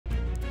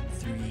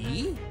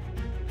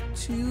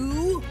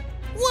2,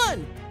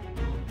 1.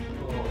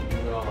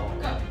 Go.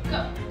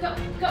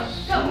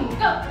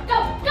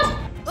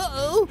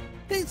 Uh-oh.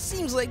 It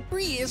seems like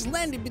Bri has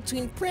landed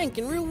between prank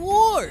and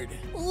reward.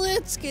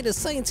 Let's get a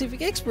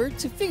scientific expert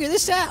to figure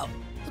this out.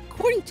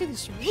 According to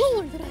this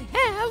ruler that I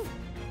have,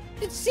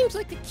 it seems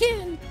like the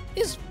can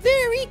is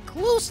very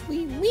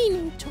closely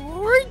leaning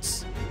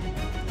towards...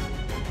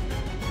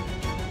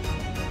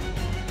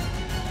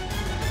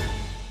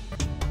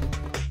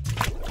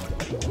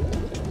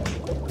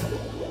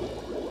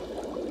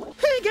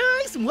 Hey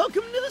guys,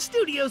 welcome to the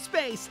studio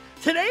space.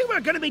 Today we're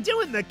going to be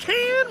doing the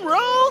Can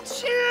Roll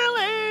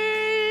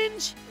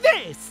Challenge.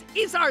 This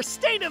is our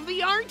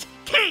state-of-the-art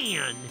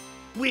can.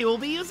 We will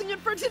be using it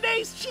for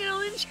today's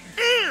challenge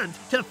and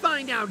to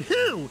find out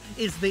who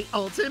is the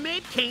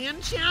ultimate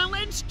can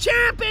challenge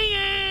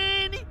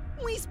champion.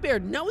 We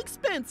spared no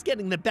expense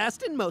getting the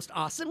best and most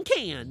awesome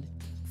can.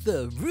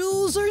 The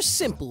rules are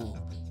simple.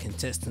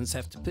 Contestants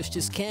have to push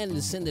this can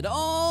and send it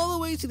all the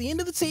way to the end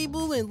of the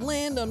table and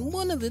land on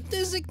one of the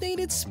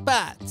designated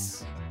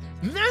spots.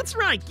 That's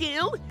right,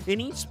 Gil.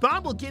 And each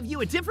spot will give you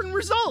a different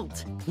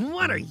result.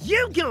 What are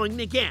you going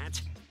to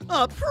get?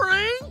 A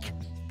prank?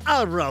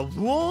 A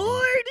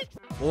reward?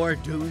 Or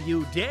do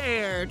you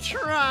dare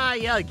try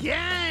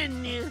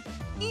again?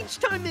 Each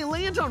time they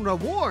land on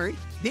reward,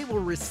 they will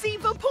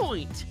receive a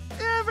point.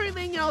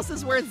 Everything else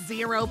is worth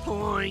 0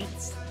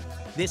 points.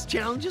 This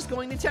challenge is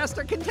going to test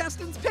our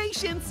contestants'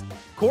 patience,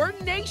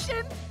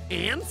 coordination,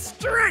 and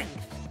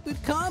strength.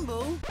 Good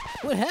combo.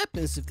 What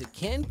happens if the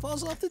can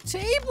falls off the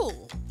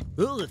table?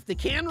 Well, if the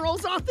can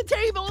rolls off the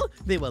table,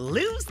 they will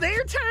lose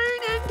their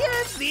turn and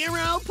get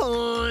 0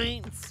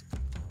 points.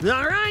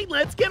 All right,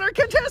 let's get our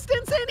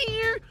contestants in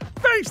here.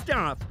 First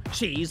off,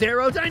 she's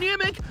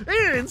aerodynamic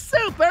and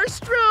super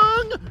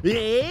strong.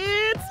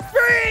 It's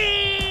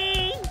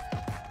Bri!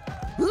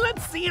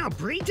 Let's see how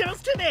Bri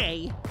does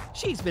today.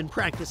 She's been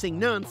practicing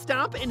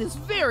non-stop and is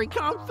very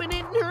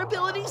confident in her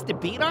abilities to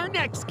beat our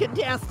next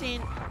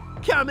contestant.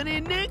 Coming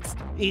in next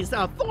is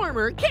a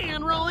former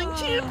can rolling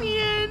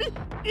champion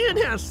and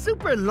has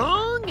super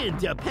long and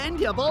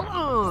dependable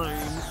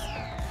arms.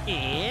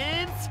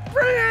 It's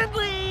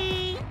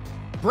Bradley!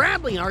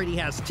 Bradley already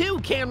has 2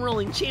 can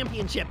rolling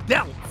championship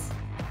belts.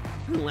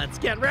 Let's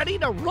get ready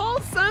to roll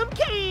some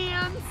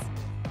cans.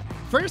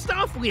 First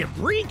off, we have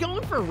Bri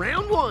going for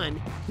round 1.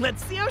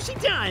 Let's see how she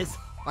does.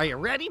 Are you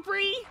ready,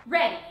 Bri?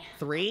 Ready.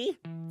 3,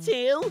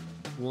 2,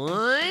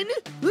 1.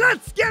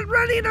 Let's get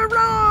ready to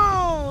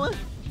roll!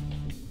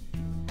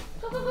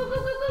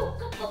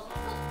 Go.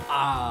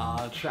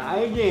 Try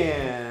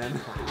again.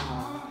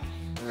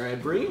 All right,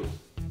 Bri,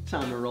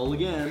 time to roll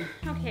again.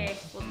 Okay,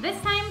 well this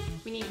time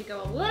we need to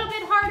go a little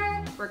bit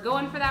harder. We're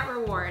going for that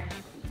reward.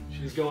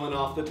 She's going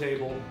off the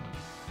table.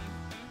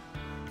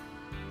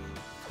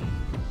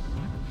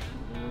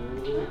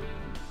 Go.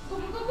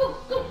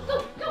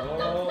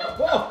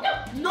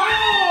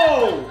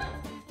 No!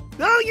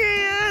 Oh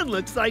yeah,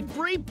 looks like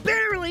Bri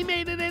barely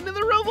made it into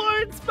the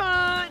reward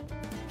spot.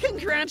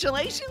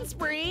 Congratulations,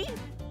 Bri.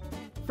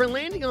 For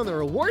landing on the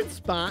reward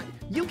spot,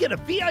 you get a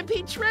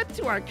VIP trip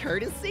to our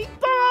courtesy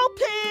ball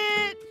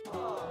pit.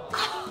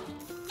 Oh,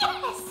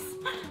 yes!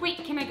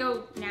 Wait, can I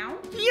go now?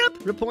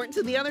 Yep, report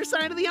to the other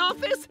side of the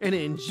office and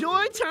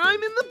enjoy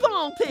time in the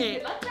ball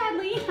pit. Good luck,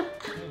 Bradley.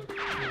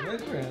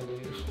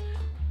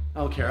 I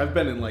don't care, I've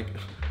been in like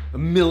a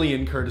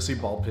million courtesy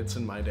ball pits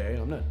in my day.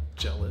 I'm not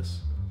jealous.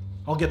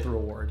 I'll get the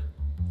reward.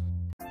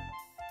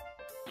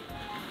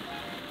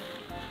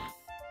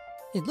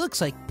 It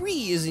looks like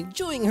Bri is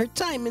enjoying her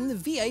time in the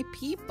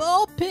VIP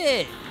ball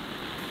pit.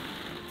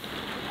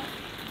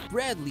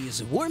 Bradley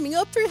is warming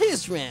up for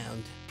his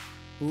round.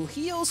 Will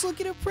he also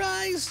get a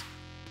prize?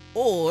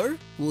 Or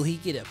will he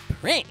get a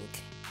prank?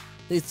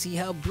 Let's see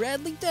how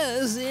Bradley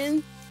does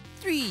in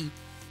 3,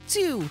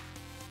 2,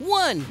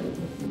 1.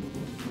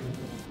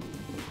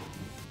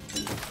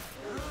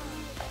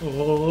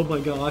 Oh my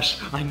gosh,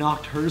 I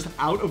knocked hers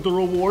out of the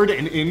reward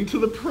and into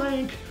the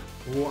prank.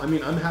 Well, I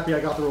mean, I'm happy I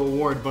got the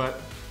reward,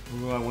 but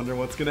I wonder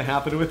what's gonna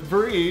happen with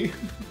Bri.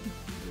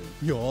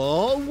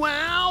 Oh,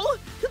 wow!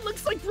 It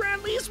looks like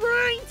Bradley is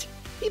right!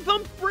 He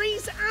bumped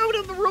Bri's out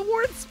of the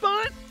reward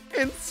spot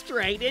and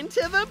straight into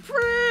the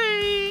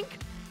prank!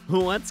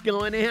 What's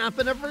going to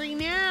happen to Bri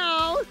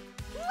now?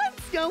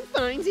 Let's go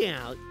find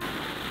out.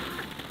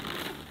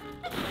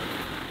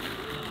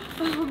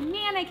 Oh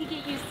man, I could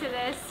get used to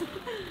this.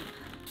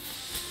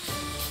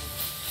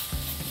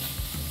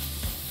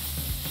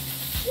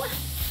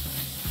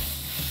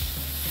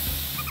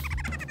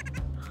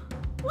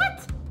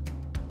 What?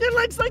 It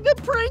looks like the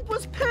prank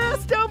was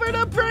passed over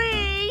to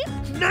Bri!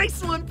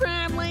 Nice one,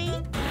 Bradley!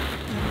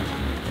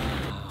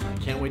 I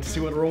can't wait to see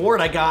what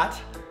reward I got.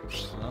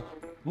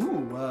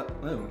 Oh.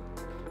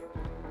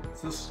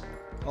 Is this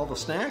all the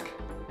snack?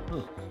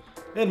 Huh.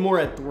 And more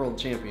at the World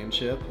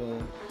Championship.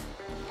 What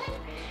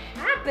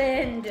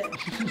happened?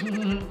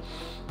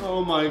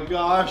 Oh my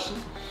gosh.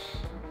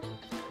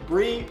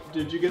 Bri,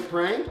 did you get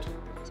pranked?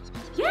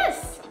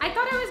 Yes, I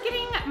thought I was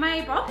getting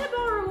my ball pit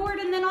ball reward,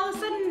 and then all of a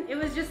sudden it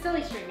was just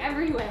silly string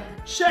everywhere.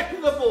 Check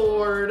the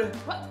board.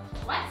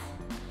 What?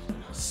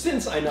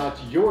 Since I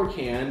knocked your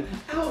can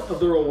out of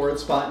the reward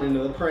spot and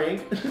into the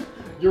prank,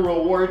 your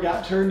reward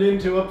got turned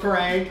into a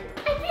prank.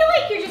 I feel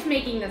like you're just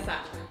making this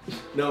up.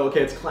 No,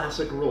 okay, it's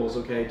classic rules,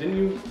 okay? Didn't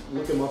you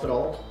look them up at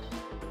all?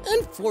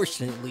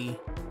 Unfortunately,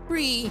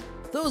 Bri,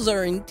 those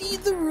are indeed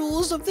the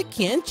rules of the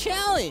can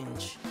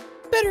challenge.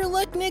 Better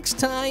luck next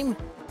time.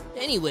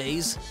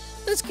 Anyways,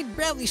 let's get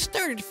Bradley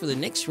started for the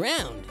next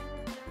round.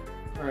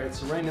 All right,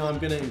 so right now I'm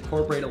gonna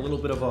incorporate a little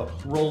bit of a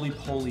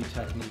roly-poly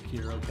technique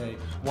here, okay?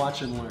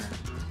 Watch and learn.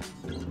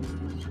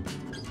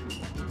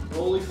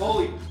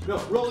 Roly-poly, no,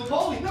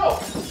 roly-poly, no!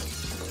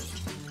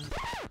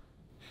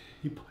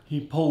 He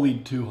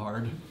polied too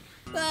hard.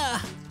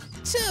 Ah,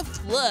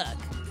 tough luck.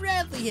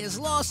 Bradley has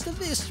lost to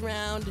this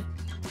round.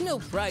 No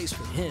prize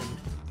for him.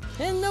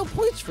 And no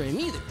points for him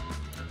either.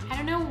 I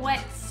don't know what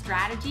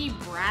strategy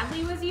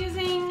Bradley was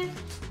using,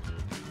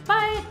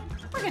 but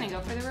we're gonna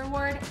go for the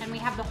reward, and we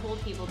have the whole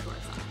table to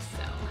ourselves,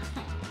 so.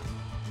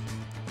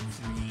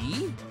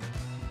 3,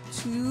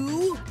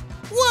 2,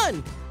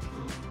 1.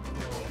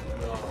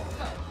 Go,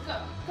 go,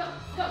 go,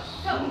 go,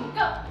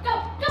 go, go,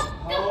 go,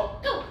 go,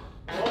 go.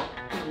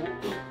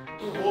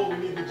 Oh, we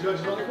need the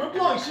judges on the quit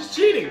blowing. She's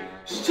cheating.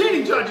 She's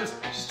cheating, judges.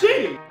 She's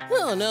cheating.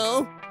 Oh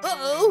no.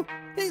 Uh-oh.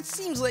 It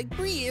seems like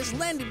Bri has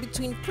landed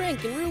between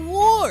prank and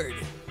reward.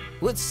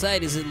 What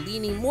side is it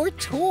leaning more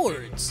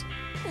towards?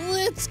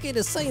 Let's get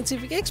a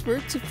scientific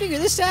expert to figure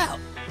this out.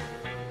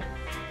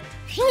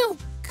 Oh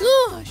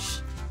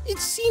gosh. It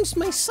seems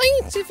my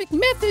scientific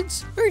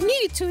methods are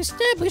needed to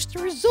establish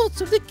the results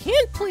of the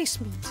can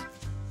placement.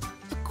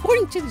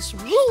 According to this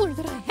ruler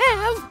that I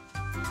have,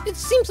 it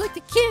seems like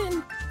the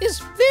can is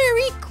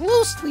very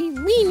closely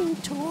leaning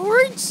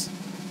towards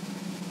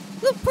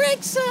the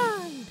prank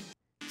side.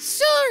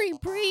 Sorry,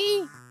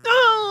 Bri.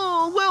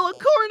 Oh, well,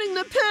 according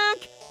to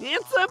Peck,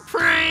 it's a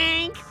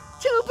prank.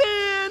 Too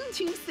bad,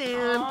 too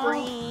sad,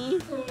 Bri.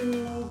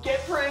 Ooh,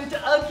 get pranked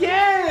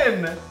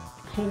again!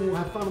 Oh,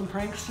 have fun in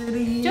Prank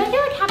City. Don't you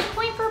like half a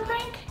point for a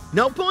prank?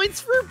 No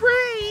points for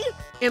Bri.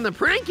 And the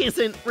prank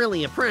isn't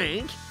really a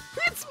prank.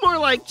 It's more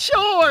like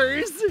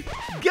chores.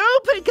 Go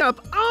pick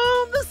up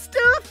all the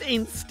stuff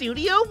in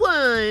Studio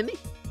One.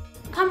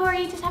 Come,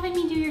 Bri, just having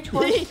me do your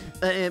chores.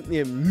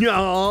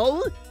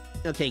 No.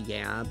 Okay,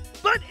 yeah.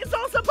 But it's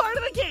also part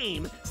of the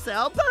game,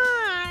 so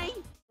bye.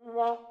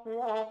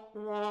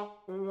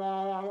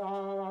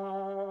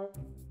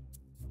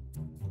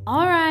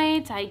 All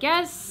right, I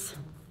guess.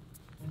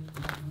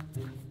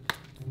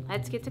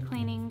 Let's get to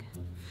cleaning.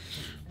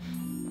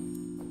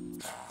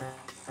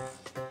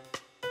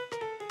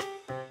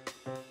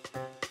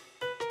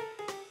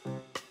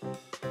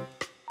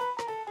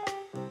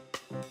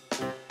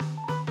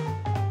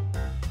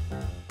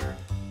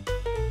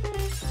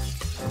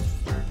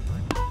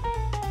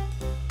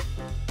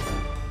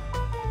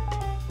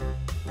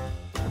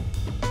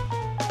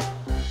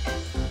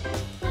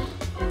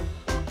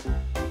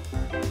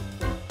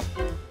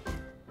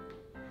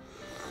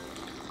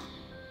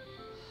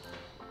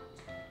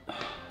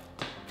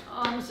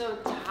 I'm so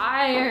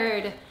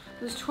tired.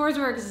 Those chores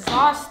were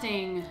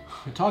exhausting.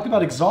 Talk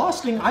about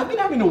exhausting. I've been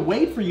having to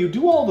wait for you to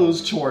do all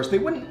those chores. They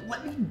wouldn't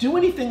let me do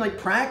anything like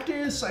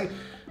practice. I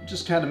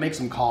just had to make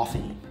some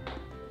coffee.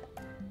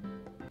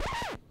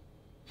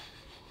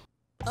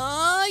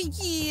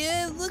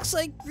 Yeah, it looks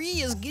like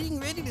Bri is getting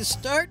ready to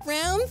start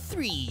round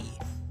 3.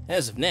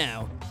 As of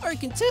now, our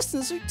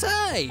contestants are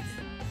tied.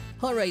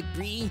 All right,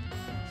 Bri,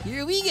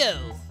 here we go.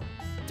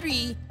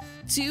 3,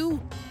 2,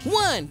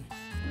 1.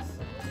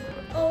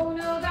 Oh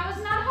no, that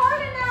was not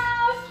hard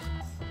enough.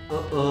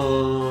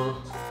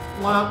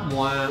 Womp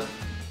womp.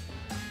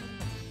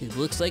 It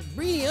looks like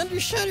Bri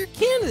undershot her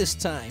can this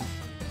time.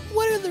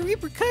 What are the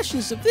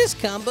repercussions of this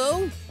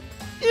combo?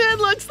 It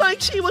looks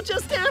like she will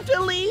just have to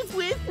leave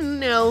with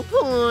no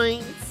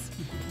points.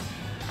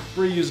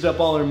 Bri used up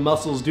all her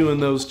muscles doing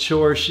those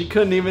chores. She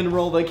couldn't even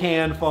roll the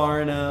can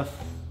far enough.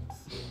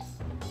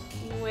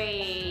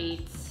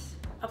 Wait.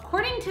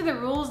 According to the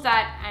rules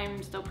that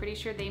I'm still pretty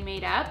sure they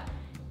made up,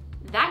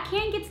 that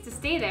can gets to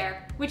stay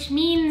there, which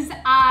means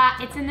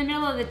it's in the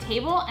middle of the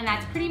table, and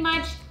that's pretty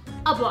much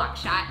a block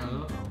shot.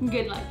 Oh.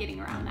 Good luck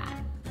getting around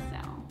that. So,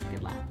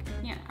 good luck.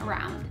 Yeah,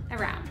 around,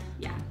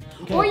 yeah.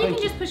 Okay, Or you thank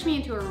can you. just push me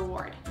into a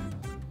reward.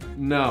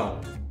 No.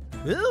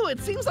 Ooh, it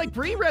seems like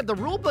Bri read the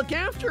rule book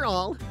after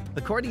all.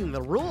 According to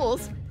the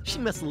rules, she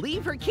must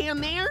leave her can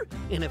there,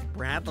 and if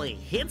Bradley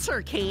hits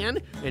her can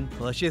and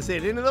pushes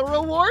it into the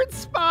reward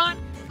spot,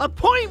 a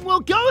point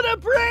will go to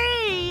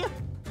Bri!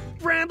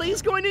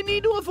 Bradley's going to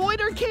need to avoid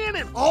her can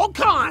at all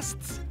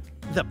costs.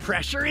 The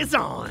pressure is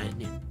on.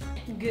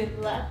 Good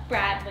luck,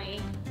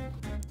 Bradley.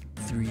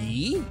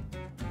 3,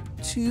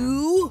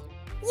 2,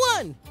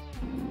 1.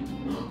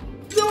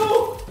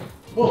 No!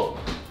 Whoa.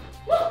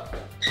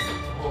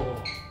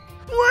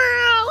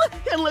 Well,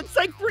 it looks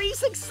like Bri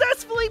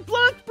successfully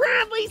blocked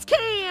Bradley's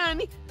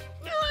can.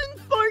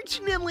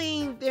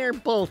 Unfortunately, they're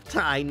both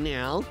tied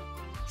now.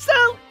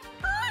 So,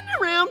 on to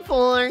round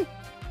 4.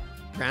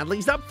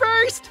 Bradley's up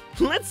first.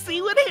 Let's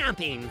see what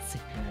happens.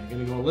 I'm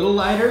gonna go a little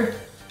lighter.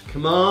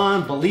 Come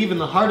on, believe in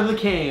the heart of the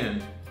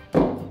can.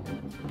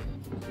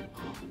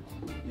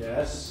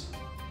 Yes,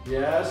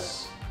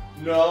 yes,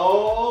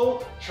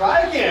 no,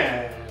 try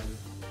again.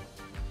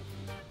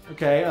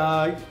 Okay,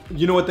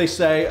 you know what they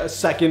say, a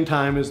second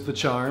time is the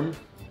charm,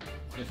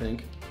 I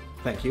think.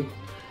 Thank you.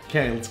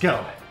 Okay, let's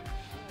go.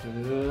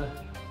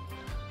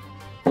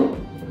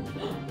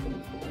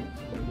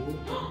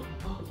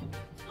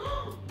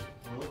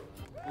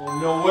 Oh,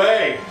 no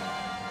way.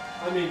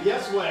 I mean,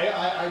 yes way,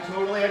 I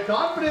totally had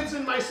confidence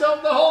in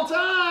myself the whole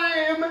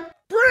time.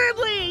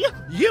 Bradley,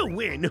 you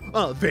win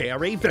a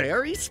very,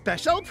 very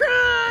special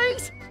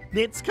prize.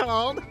 It's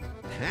called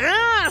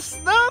Pass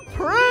the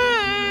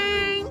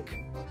Prank.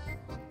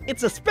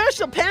 It's a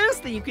special pass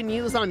that you can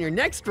use on your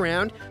next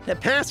round to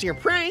pass your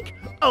prank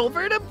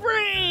over to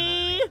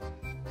Bri.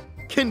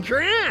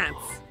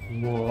 Congrats.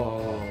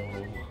 Whoa,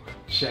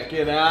 check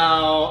it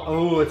out.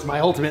 Oh, it's my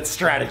ultimate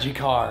strategy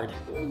card.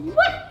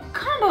 What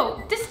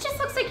combo? This just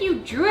looks like you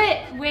drew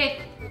it with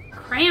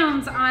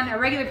crayons on a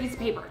regular piece of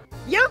paper.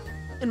 Yep,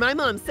 and my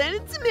mom said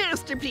it's a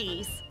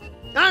masterpiece.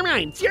 All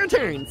right, it's your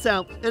turn,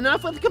 so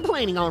enough with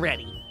complaining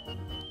already.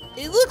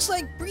 It looks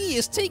like Bri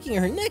is taking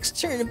her next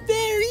turn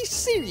very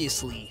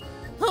seriously.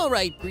 All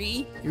right,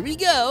 Bri, here we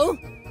go.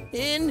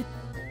 In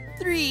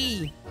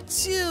 3,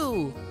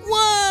 2,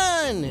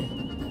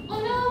 1.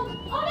 Oh no!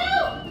 Oh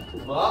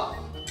no! Well,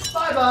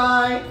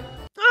 bye-bye.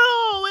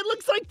 Oh, it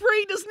looks like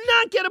Bri does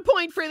not get a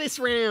point for this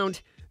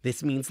round.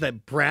 This means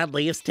that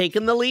Bradley has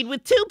taken the lead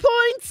with 2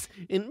 points,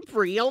 and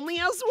Bri only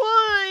has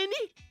 1.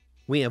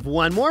 We have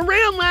 1 more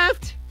round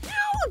left.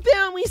 How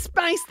about we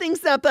spice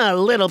things up a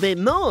little bit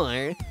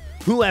more?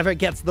 Whoever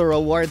gets the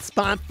reward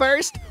spot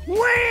first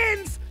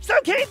wins! So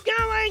keep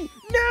going!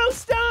 No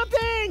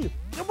stopping!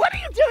 What are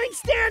you doing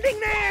standing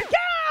there?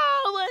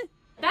 Go!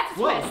 That's a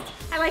Whoa. twist.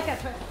 I like that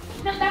twist.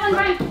 No, that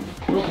one's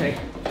mine. Okay.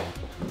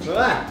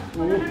 Ah.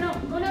 Oh no, no, no.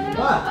 Oh no, no, no.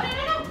 Ah. Oh no,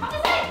 no, no. On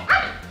this side. Ah!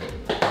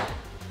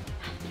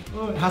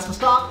 Oh, it has to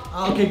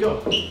stop. Okay,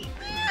 go.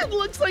 It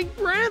looks like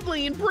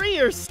Bradley and Bri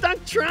are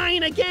stuck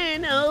trying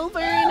again, over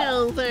and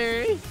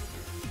over.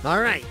 All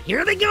right,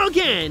 here they go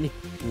again.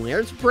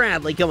 Where's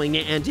Bradley going to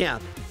end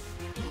up?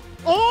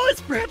 Oh,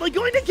 is Bradley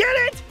going to get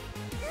it?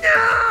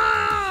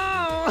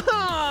 No!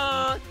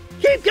 Oh,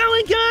 keep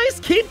going, guys,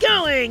 keep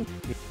going.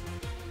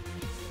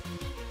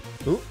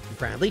 Oh,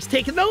 Bradley's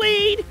taking the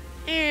lead,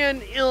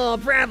 and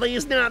Bradley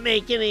is not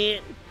making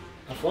it.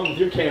 Have fun with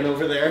your can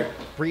over there.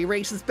 Bri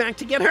races back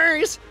to get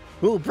hers.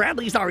 Ooh,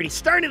 Bradley's already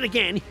started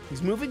again.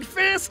 He's moving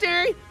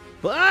faster,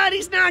 but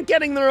he's not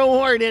getting the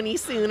reward any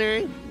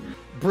sooner.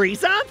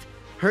 Bri's up.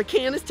 Her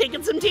can has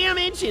taken some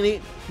damage, and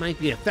it might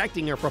be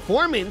affecting her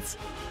performance.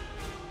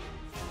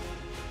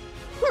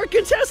 Our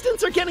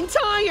contestants are getting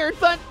tired,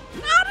 but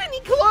not any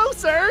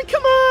closer.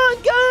 Come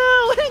on,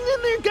 go! Hang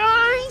in there,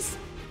 guys!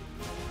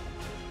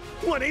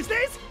 What is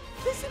this?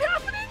 Is it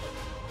happening?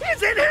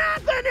 Is it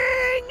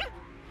happening?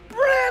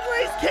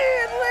 Bradley's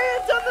can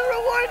lands on the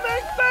reward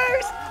mark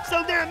first,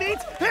 so that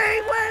means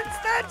he wins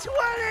the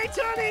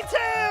 2022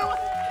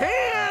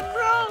 Can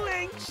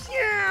Rolling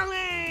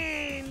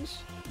Challenge!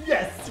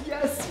 Yes,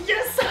 yes,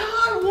 yes! I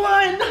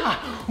won!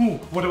 Ooh,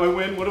 what do I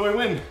win? What do I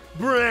win?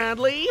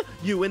 Bradley,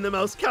 you win the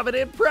most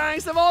coveted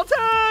prize of all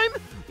time!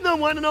 The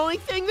one and only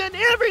thing that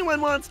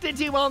everyone wants to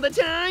do all the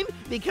time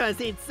because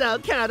it's so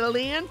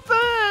cuddly and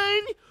fun!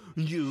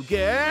 You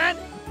get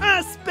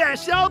a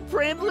special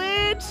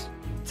privilege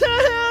to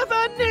have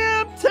a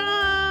nap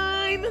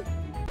time!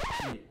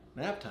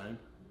 Nap time?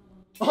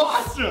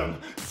 Awesome!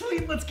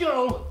 Sweet, let's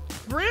go!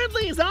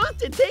 Bradley's off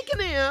to take a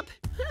nap.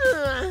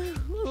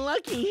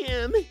 Lucky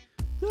him.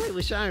 I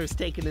wish I was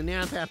taking a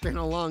nap after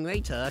how long they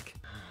took.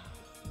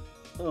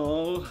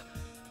 Oh,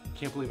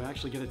 can't believe I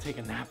actually get to take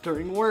a nap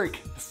during work.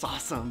 It's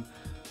awesome.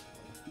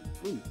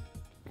 Ooh.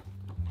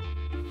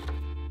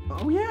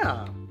 Oh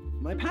yeah,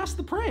 my Pass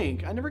the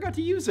Prank. I never got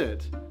to use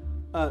it.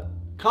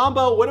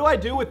 Combo, what do I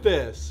do with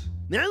this?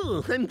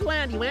 No, I'm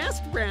glad you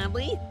asked,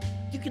 Bradley.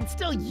 You can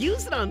still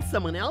use it on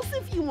someone else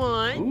if you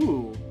want.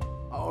 Ooh.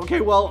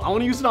 Okay, well, I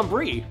want to use it on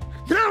Bri.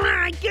 All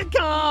right, good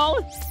call.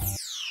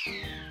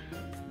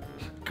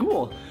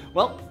 Cool.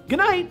 Well, good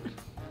night.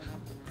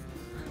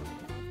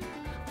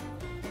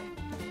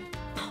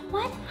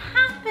 What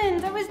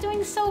happened? I was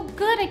doing so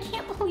good. I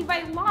can't believe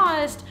I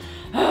lost.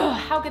 Ugh,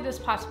 how could this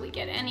possibly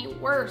get any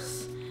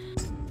worse?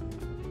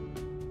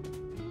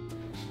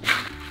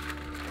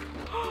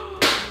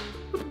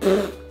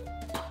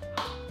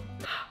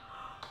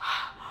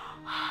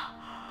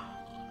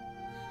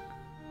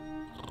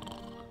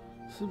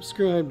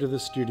 Subscribe to the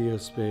Studio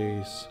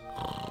Space.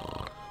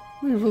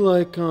 Leave a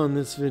like on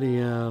this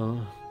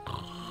video.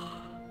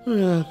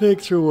 Yeah,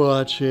 thanks for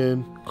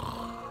watching.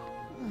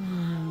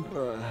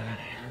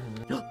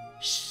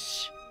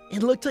 Shh.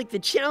 It looked like the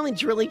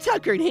challenge really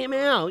tuckered him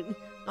out.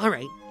 All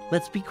right,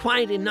 let's be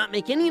quiet and not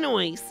make any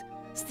noise.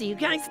 See you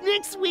guys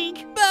next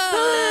week.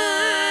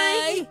 Bye!